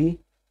 3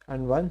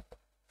 and 1,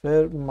 फिर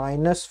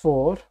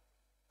 -4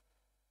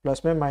 plus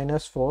में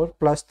 -4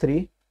 plus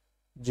 3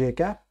 J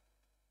cap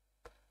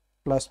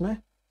plus में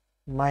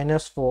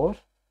 -4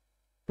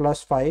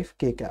 plus 5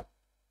 K cap.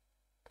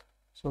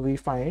 So we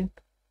find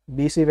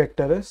BC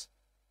vector is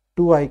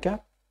 2 I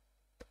cap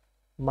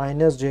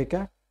minus J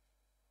cap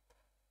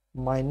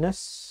minus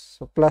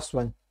plus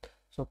 1,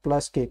 so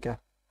plus K cap.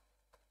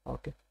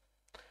 Okay,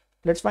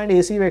 let's find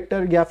AC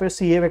vector, या फिर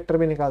CA vector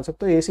भी निकाल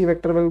सकते हो. AC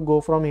vector will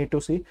go from A to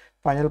C,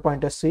 final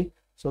point is C,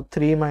 so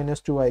 3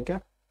 -2 I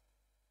cap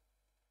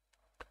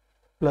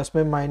plus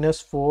में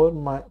 -4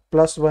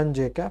 plus 1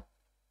 J cap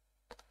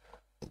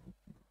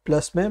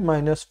plus में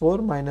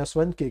 -4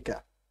 -1 K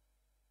cap.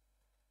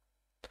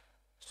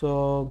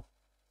 So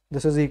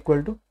this is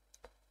equal to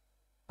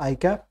I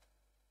cap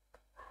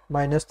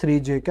 -3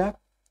 J cap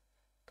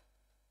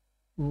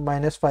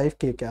 -5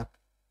 K cap.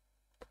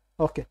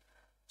 Okay,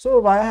 so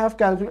why I have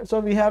calculated, so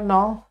we have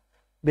now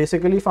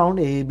basically found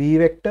A B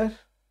vector,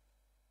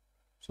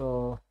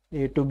 so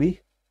A to B,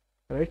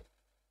 right,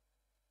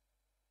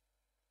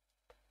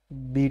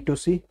 B to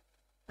C,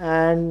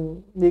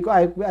 and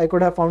I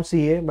could have found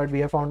CA, but we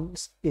have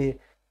found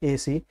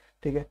AC.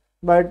 ठीक है,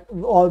 but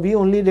we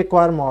only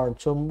require mod.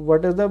 So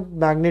what is the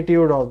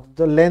magnitude of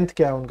the length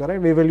क्या है उनका,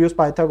 right? We will use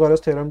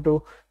Pythagoras theorem to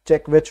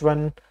check which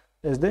one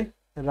is the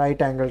right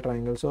angle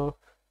triangle. So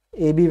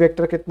AB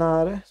vector कितना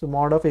आ रहा है? So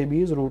mod of AB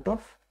is root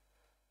of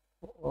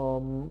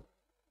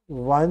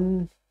 1,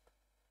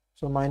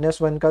 so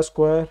 -1 का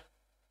square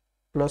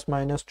plus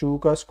 -2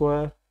 का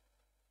square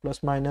plus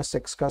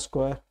 -6 का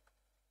square,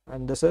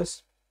 and this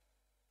is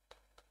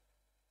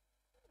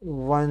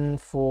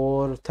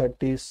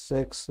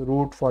 1436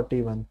 root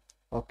 41.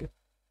 Okay,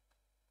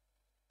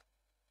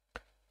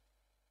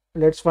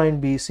 let's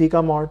find BC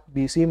का mod.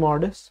 BC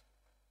mod is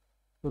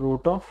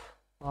root of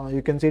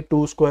you can see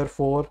 2 square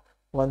 4,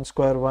 1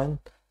 square 1,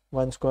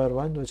 1 square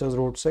 1, which is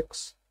root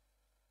 6.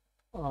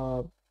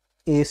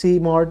 AC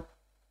mod,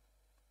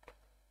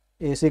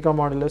 AC का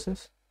modulus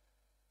is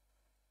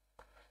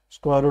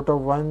square root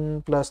of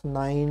 1 plus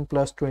 9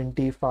 plus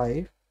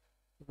 25,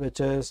 which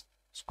is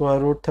square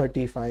root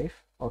 35.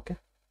 Okay,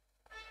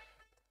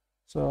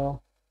 so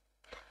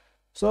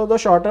the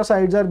shorter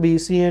sides are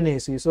BC and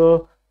AC.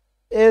 So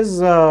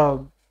is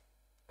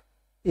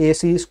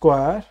AC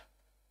square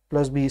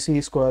plus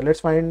BC square. Let's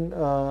find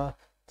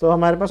so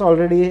हमारे पास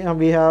already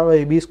we have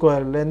AB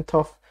square, length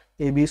of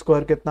AB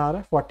square कितना आ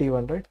रहा है?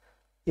 41, right?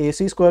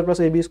 AC square plus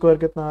AB square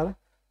कितना आ रहा है?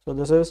 So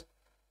this is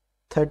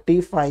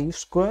 35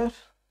 square,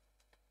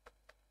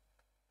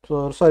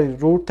 so sorry,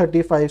 root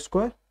 35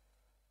 square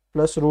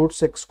plus root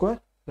 6 square,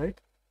 right,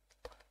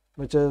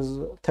 which is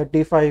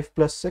 35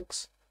 plus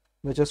 6,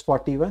 which is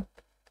 41.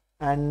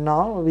 And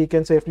now we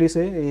can safely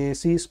say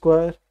AC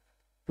square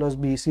plus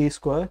BC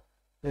square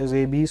is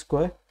AB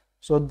square,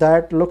 So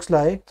that looks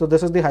like, so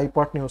this is the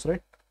hypotenuse,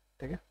 right?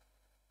 Okay.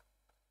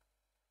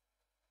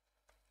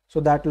 So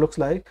that looks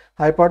like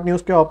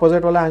hypotenuse के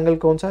opposite वाला angle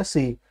कौन सा है?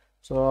 C.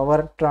 So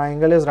our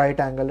triangle is right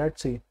angle at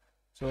C.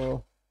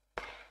 So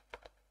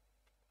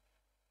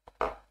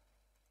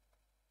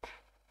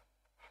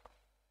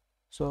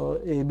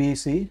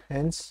ABC,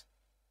 hence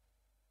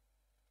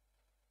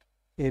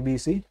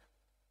ABC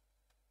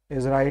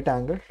is right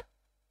angled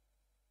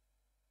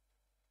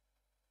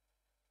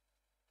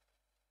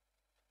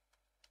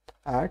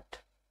at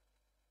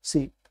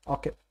C.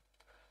 Okay.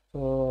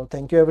 So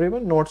thank you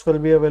everyone. Notes will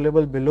be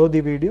available below the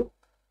video.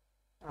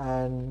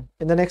 And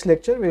in the next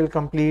lecture, we will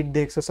complete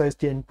the exercise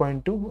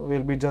 10.2.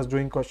 We'll be just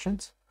doing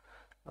questions.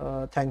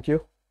 Thank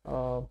you.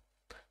 So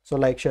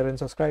like, share and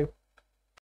subscribe.